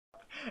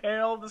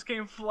and all this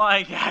came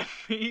flying at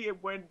me.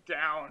 It went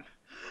down.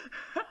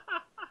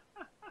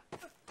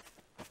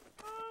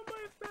 Oh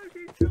my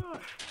fucking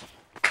god.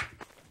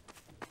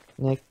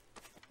 Nick.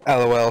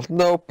 LOL.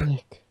 Nope.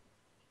 Nick.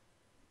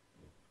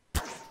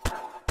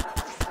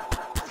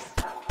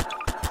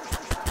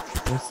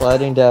 I'm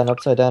sliding down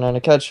upside down on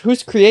a couch.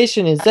 Whose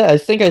creation is that? I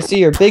think I see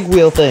your big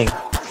wheel thing.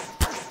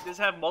 Does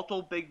it have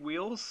multiple big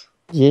wheels?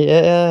 Yeah.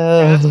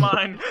 Yeah, that's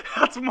mine.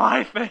 That's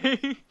my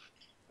thing.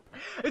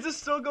 Is it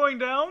still going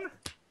down?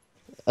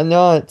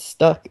 No, it's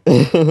stuck.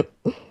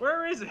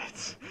 Where is it?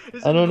 Is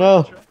it I in the don't middle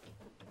of the know. track?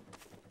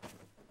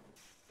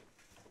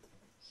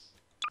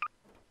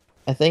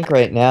 I think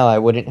right now I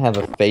wouldn't have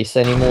a face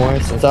anymore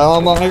since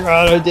oh my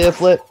god, I did a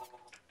flip.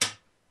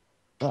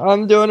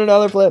 I'm doing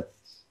another flip.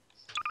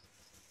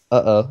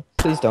 Uh-oh.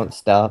 Please don't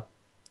stop.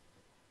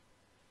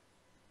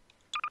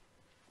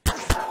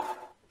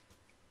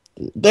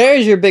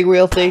 There's your big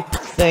wheel thing.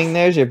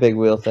 There's your big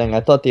wheel thing.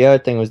 I thought the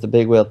other thing was the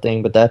big wheel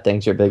thing, but that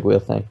thing's your big wheel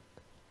thing.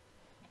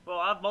 Well,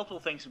 I have multiple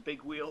things with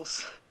big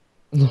wheels.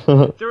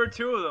 There are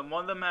two of them.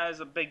 One of them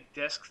has a big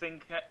disc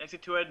thing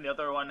connected to it, and the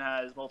other one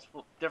has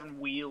multiple different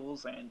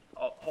wheels and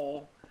a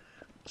whole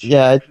chair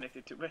Yeah,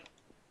 connected to it.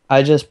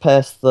 I just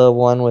passed the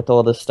one with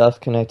all the stuff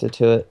connected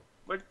to it.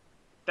 What?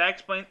 That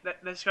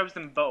describes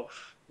them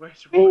both.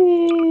 Where's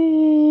one?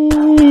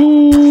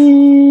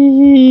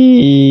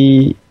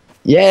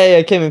 Yeah,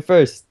 I came in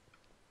first.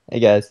 Hey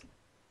guys.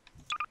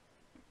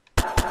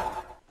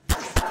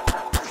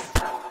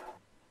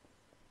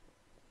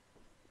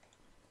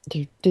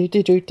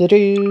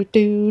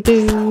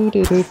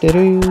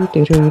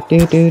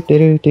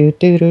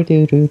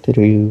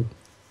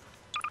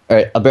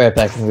 Alright, I'll be right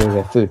back. I'm gonna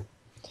get food.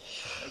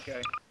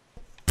 Okay.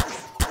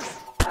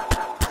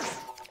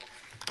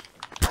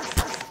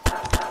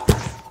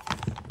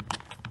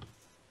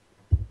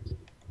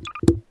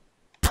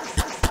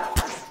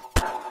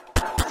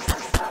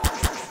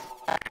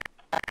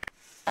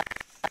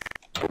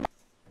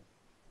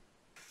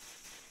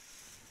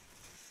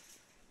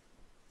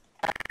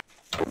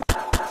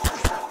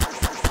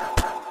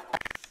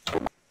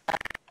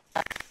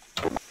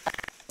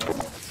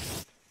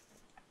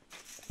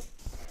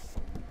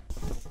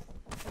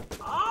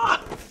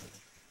 Ah!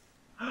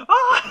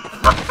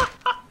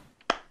 Ah!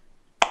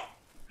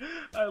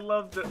 I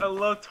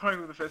love toying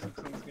with the physics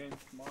in this game.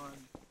 Come on.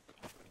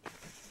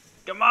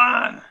 Come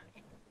on!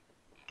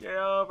 Get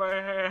over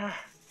here.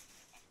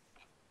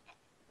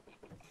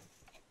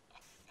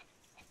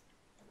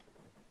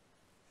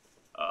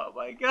 Oh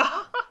my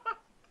god.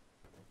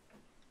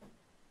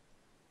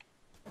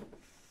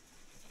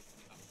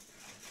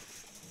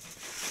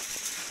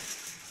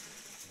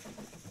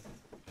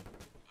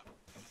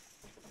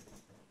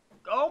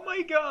 Oh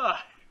my god.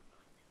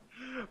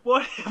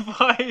 What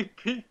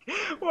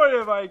what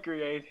have I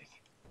created?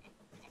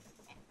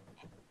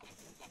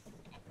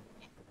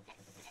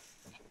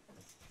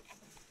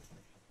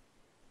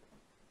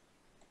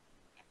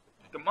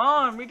 Come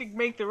on, we can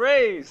make the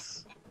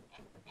race.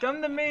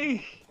 Come to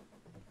me.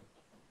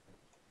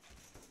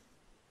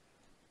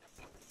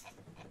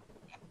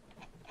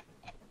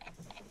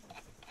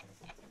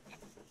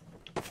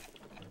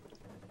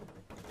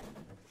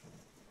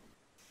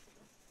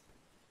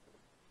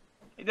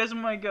 He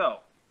doesn't want to go.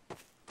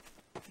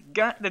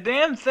 Got the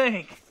damn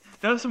thing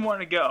doesn't want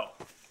to go.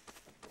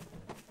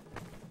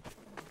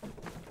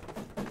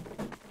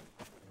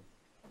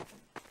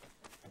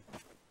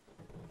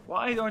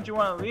 Why don't you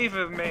want to leave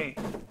with me?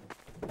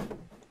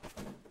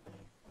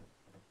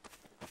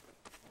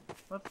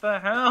 What the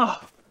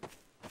hell?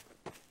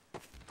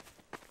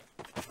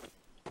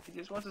 He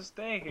just wants to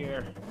stay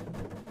here.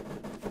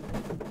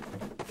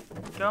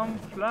 Come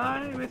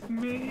fly with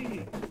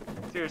me.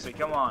 Seriously,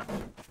 come on.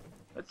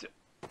 Let's.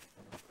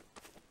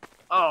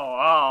 Oh,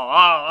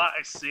 I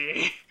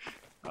see.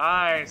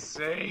 I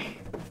see.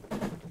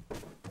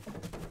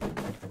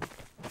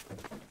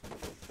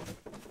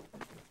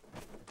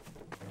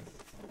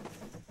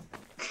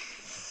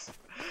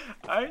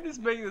 I'm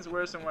just making this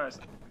worse and worse.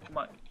 Come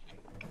on.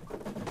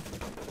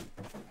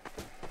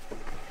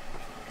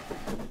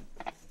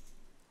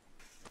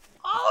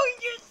 Oh,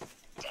 you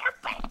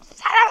stupid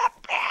son of a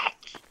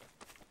bitch!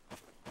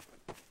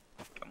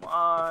 Come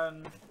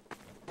on.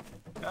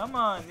 Come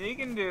on, you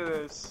can do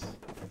this.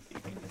 You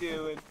can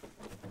do it.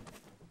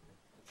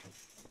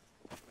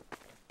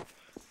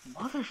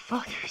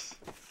 Motherfuckers.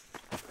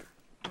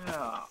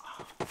 Oh,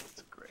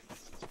 that's great. This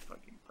is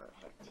fucking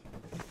perfect.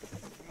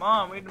 Come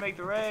on, we need to make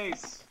the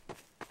race.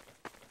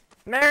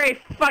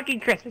 Merry fucking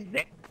Christmas,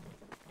 Nick.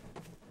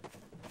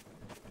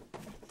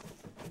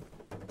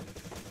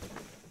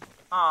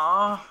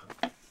 Aww.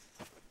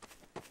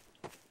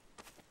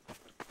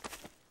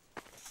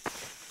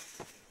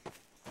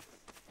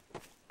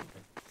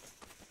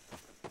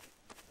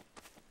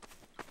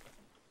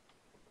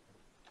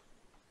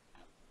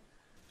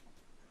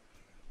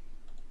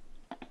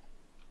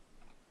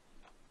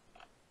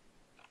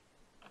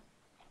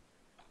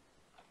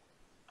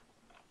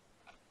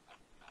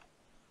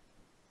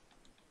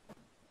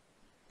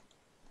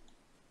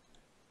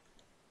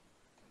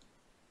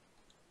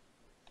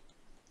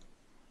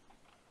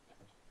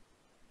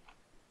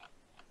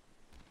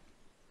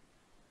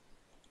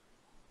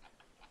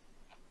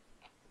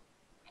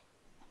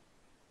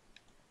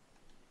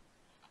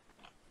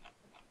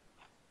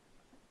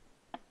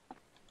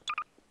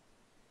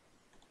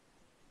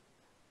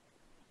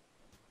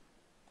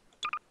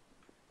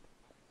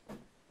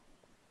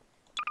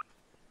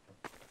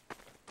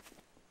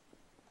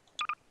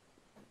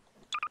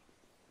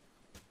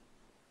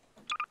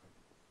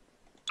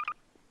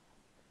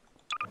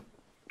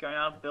 Can I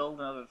not build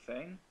another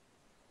thing?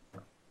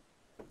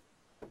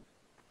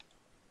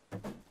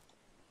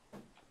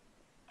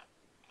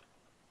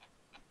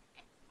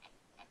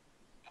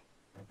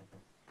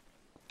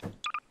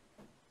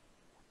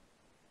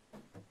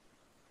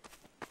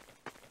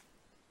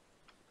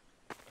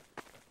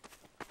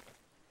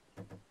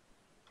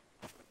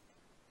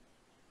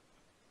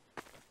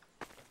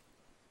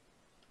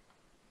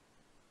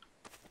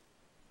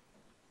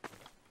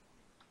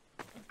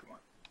 Come on.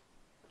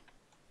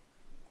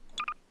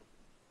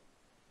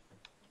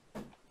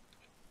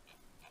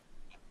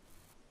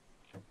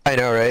 I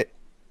know, right?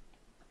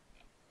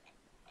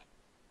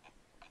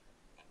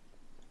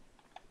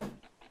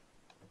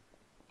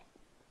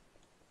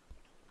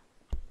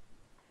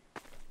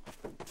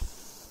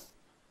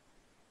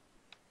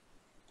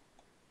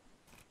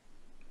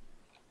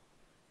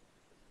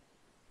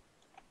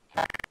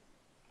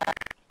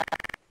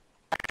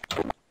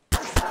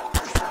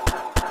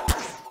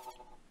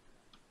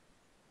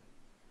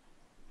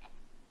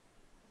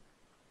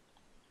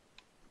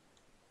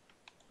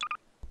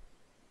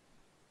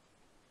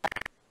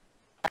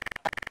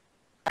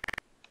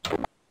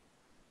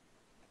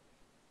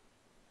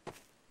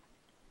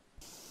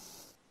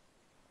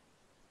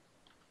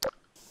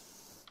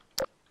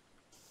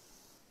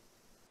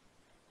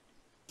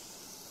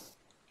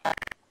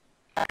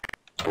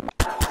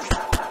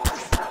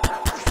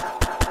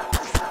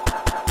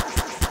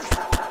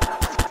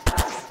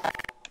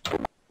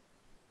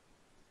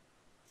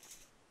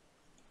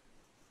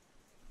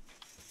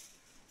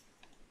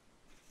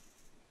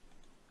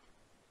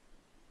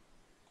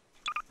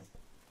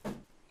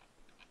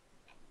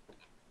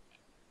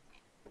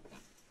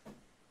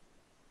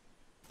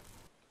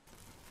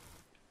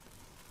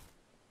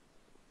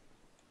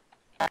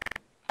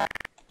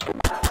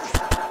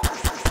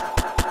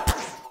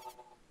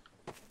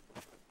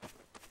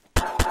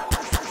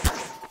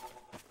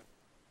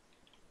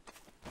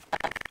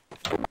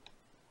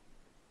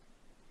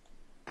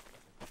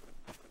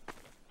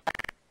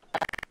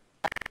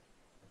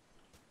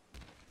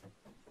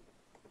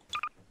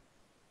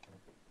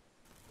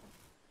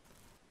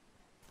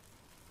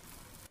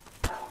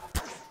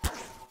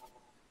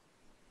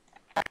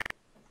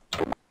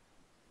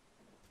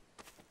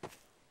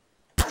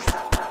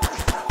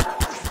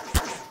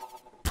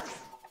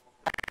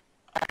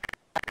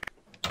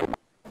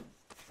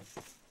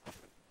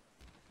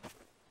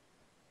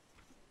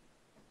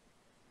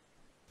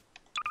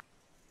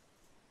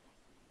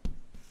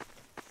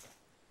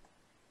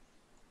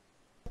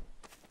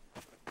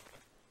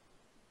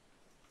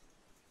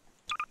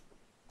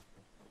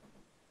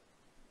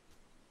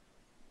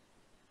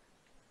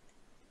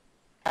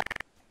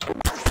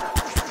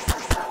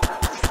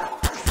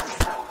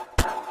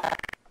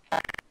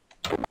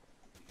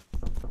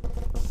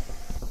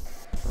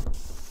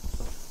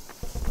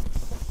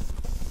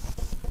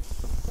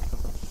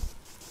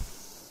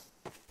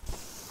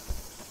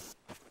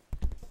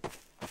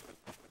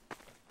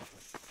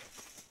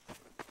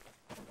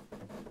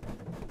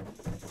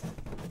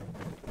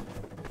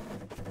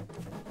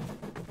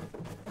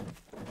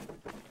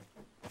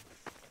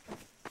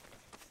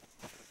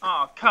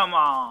 Oh, come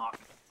on!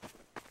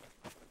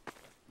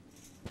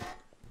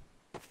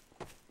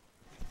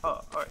 Oh,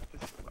 alright,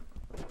 this is fun.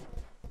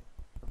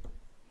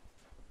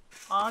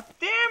 Aw,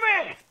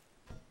 damn it!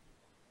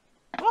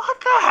 What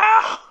the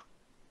hell?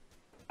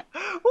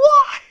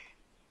 Why?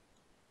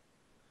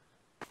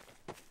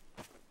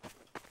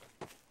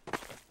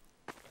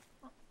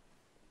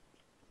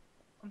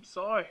 I'm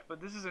sorry,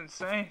 but this is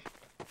insane.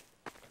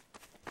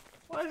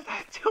 What is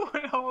that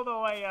doing all the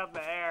way up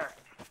there?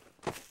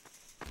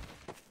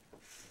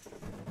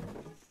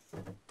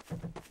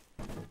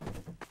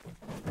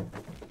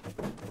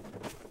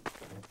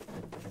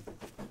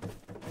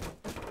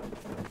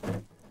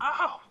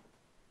 Ow!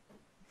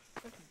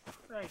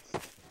 Freaking Christ.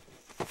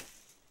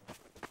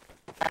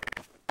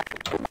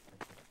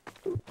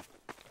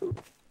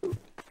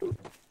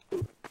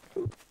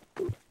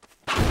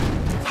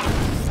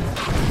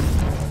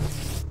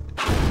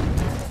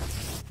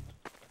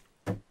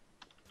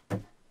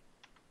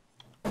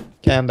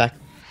 Okay, I'm back.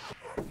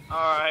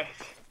 Alright.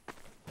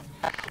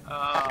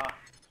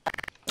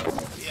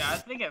 Yeah, I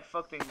think it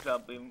fucked things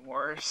up even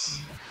worse.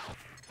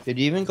 Did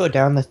you even go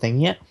down the thing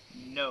yet?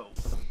 No.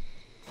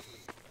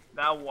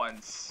 Not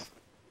once.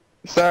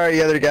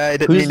 Sorry, other guy. I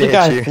didn't Who's mean the to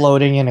guy hit you.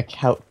 floating in a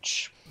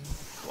couch?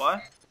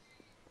 What?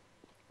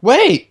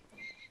 Wait!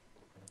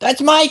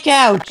 That's my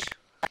couch!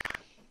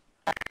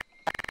 You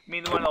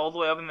mean the one all the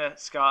way up in the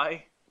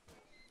sky?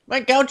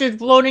 My couch is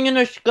floating in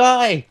the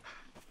sky!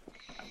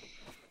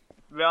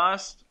 To be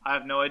honest, I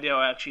have no idea how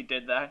I actually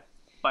did that,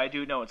 but I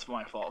do know it's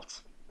my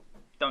fault.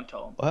 Don't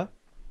tell him. What?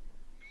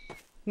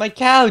 My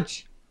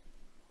couch!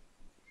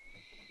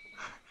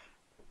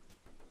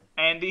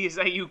 Andy, is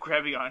that you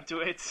grabbing onto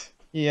it?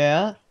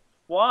 Yeah?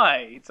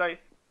 Why?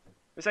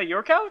 Is that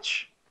your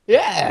couch?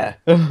 Yeah!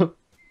 On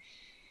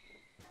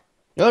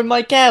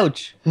my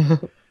couch!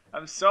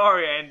 I'm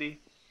sorry,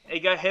 Andy. It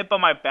got hit by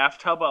my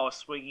bathtub while I was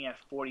swinging at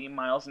 40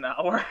 miles an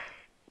hour.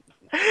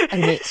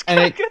 And It's it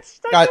gonna get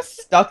stuck. got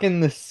stuck in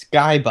the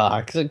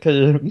skybox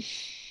because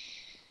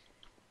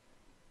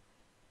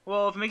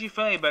Well, if it makes you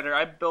feel any better,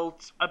 I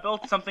built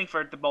something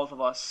for the both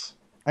of us.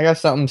 I got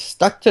something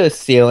stuck to the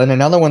ceiling,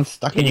 another one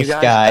stuck Can in the you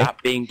guys sky.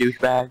 stop being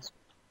douchebags?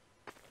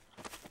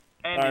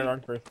 Andy, Alright, wrong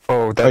person.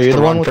 Oh, that's Oh, you're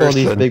the one wrong with all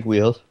these person. big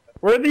wheels.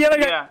 Where's the other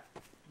guy? yeah,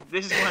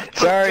 this is when I built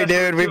Sorry, just for the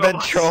dude, we've two of been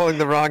us. trolling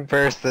the wrong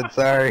person.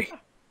 Sorry.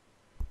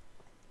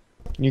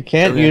 You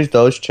can't Okay. use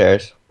those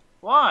chairs.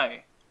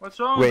 Why? What's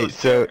wrong Wait, with those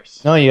so-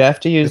 chairs? No, you have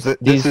to use This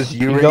these. is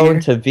you You right go here?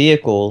 into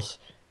vehicles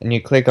and you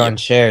click on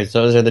chairs.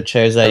 Those are the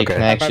chairs that you Okay.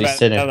 can My actually bad.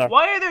 sit in. Hello.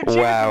 Why are there chairs?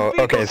 Wow. with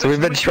vehicles? Okay, so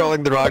we've been There's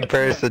trolling the wrong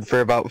person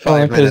for about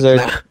Only 5 because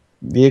minutes they're now.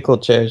 vehicle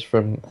chairs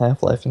from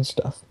Half-Life and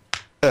stuff.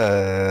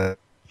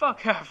 Fuck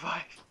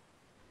Half-Life.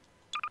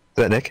 Is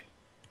that Nick?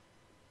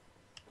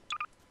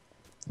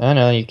 I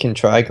know, you can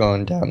try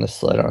going down the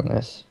sled on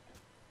this.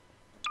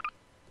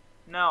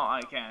 No,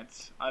 I can't.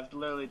 I've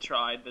literally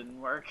tried,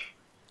 didn't work.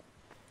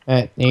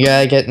 Alright, you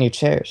gotta get new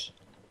chairs.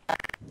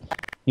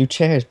 New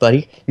chairs,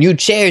 buddy. New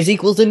chairs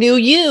equals a new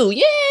you!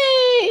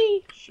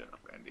 Yay! Shut up,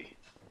 Andy.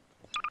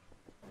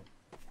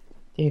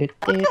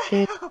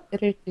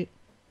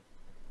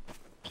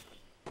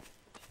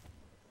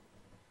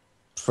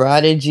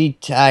 Prodigy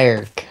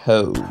tire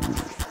code.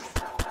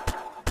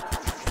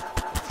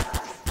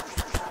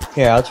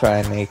 Here, I'll try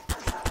and make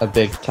a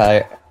big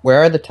tire. Where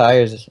are the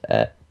tires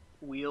at?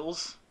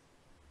 Wheels.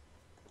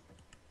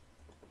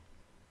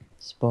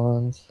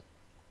 Spawns.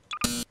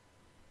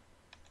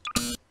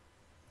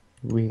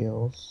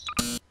 Wheels.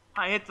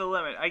 I hit the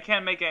limit. I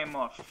can't make any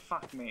more.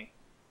 Fuck me.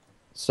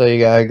 So you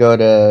gotta go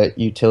to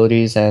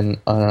utilities and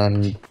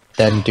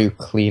then do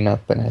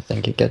cleanup, and I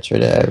think it gets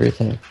rid of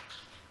everything.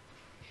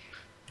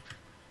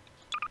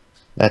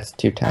 That's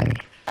too tiny.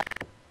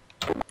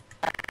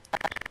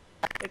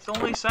 It's the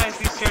only size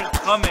these chairs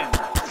come in.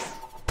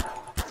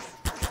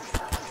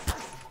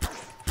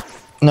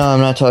 No, I'm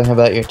not talking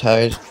about your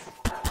tires.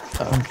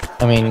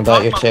 I mean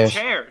about your Talking chairs.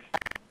 chairs.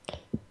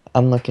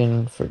 I'm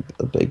looking for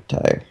a big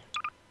tire.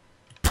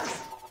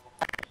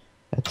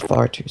 That's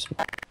far too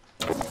small.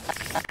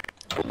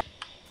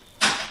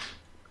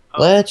 Oh.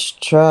 Let's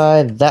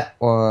try that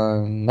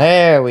one.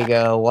 There we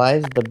go. Why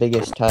is the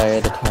biggest tire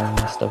the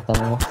tiniest of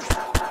them all?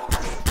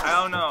 I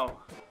don't know.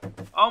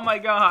 Oh my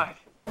god.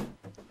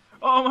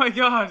 Oh my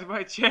god,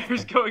 my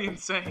chair's going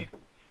insane.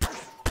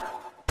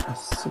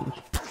 Let's see.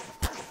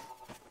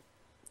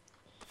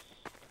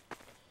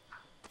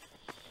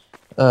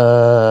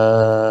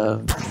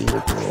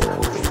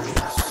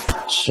 Vehicles.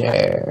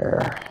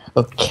 Chair.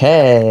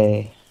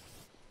 Okay.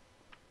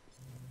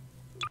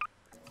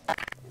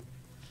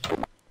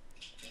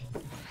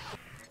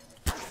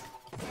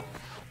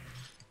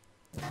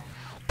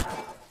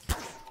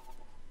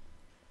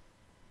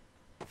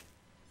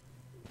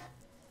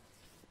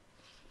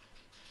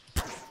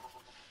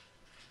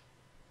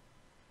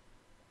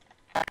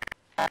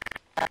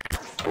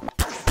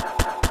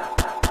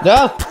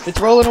 No! It's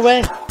rolling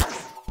away!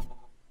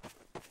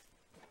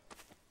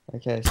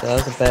 Okay, so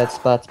that was a bad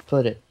spot to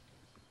put it.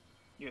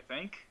 You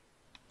think?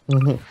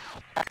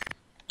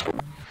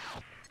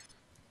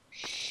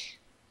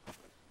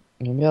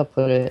 Maybe I'll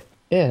put it...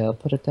 Yeah, I'll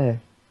put it there.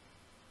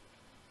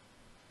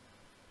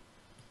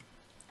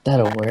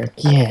 That'll work.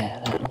 Yeah,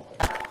 that'll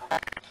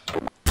work.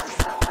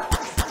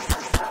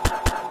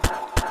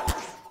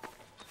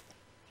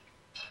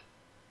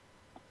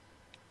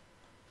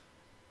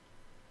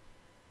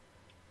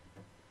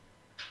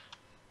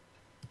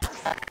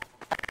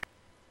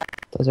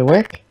 Does it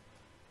work?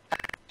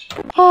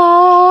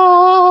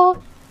 Ah!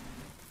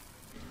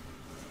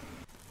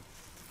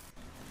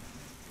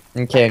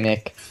 Okay,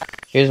 Nick.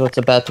 Here's what's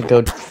about to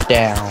go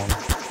down.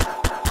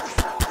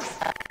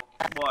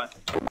 What?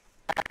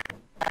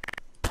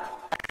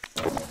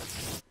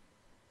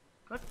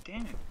 God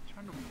damn it. I'm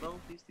trying to weld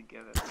these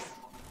together.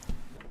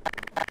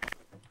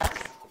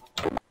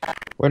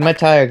 Where'd my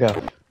tire go?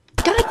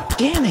 God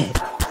damn it!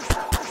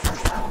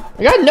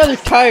 I got another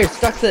tire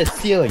stuck to the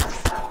ceiling.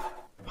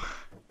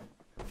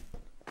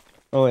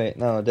 Oh wait,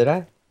 no, did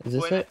I? Is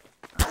this Wait, it?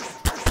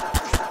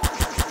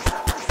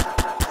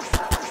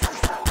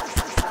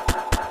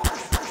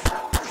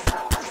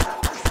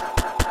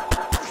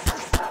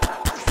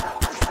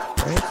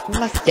 Where's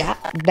my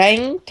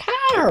goddamn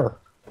tire?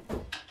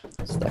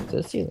 Stuck to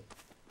the ceiling.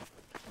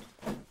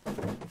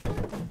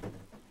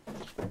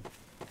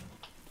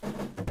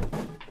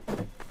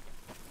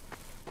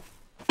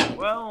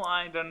 Well,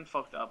 I done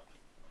fucked up.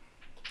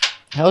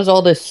 How is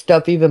all this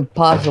stuff even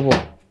possible?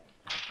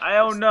 I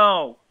don't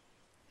know.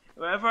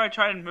 Whenever I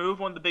try to move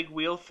one of the big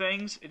wheel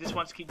things, it just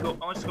wants to keep go.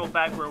 I want to go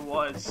back where it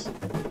was.